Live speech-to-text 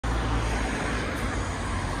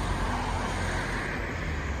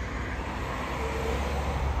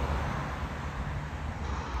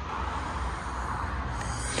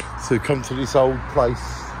to come to this old place.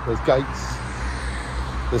 There's gates,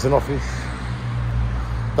 there's an office.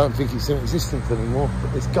 Don't think it's in existence anymore,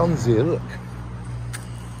 but there's guns here, look.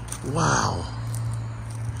 Wow.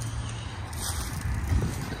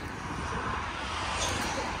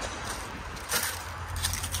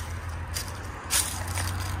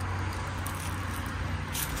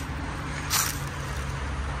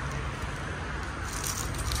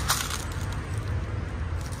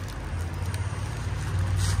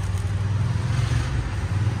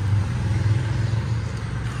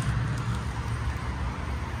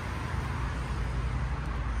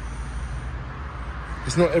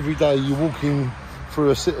 It's not every day you're walking through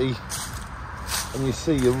a city and you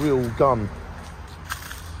see a real gun,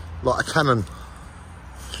 like a cannon.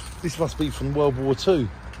 This must be from World War II.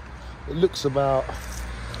 It looks about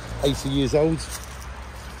 80 years old.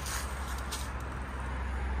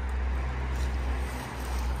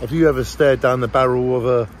 Have you ever stared down the barrel of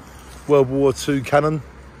a World War II cannon?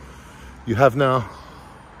 You have now.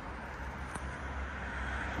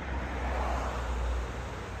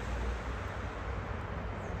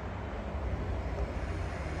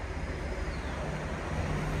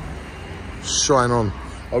 Shine on.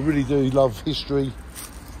 I really do love history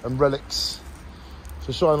and relics,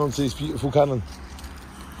 so shine on to this beautiful cannon.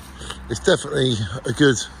 It's definitely a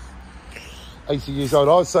good 80 years old.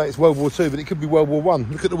 I'd say it's World War II, but it could be World War I.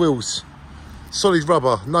 Look at the wheels. Solid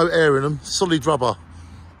rubber, no air in them, solid rubber.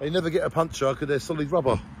 They never get a puncture because they're solid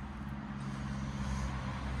rubber.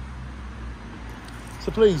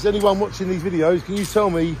 So please, anyone watching these videos, can you tell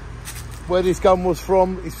me where this gun was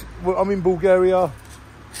from? I'm in Bulgaria,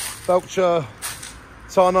 Veilko,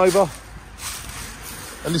 Tarnovo,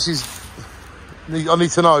 and this is, I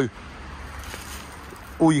need to know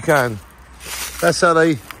all you can. That's how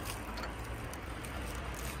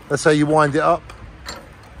you wind it up.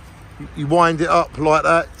 You wind it up like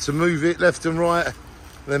that to move it left and right, and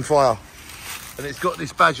then fire. And it's got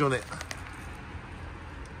this badge on it.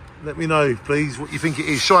 Let me know, please, what you think it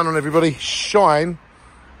is. Shine on, everybody. Shine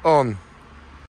on.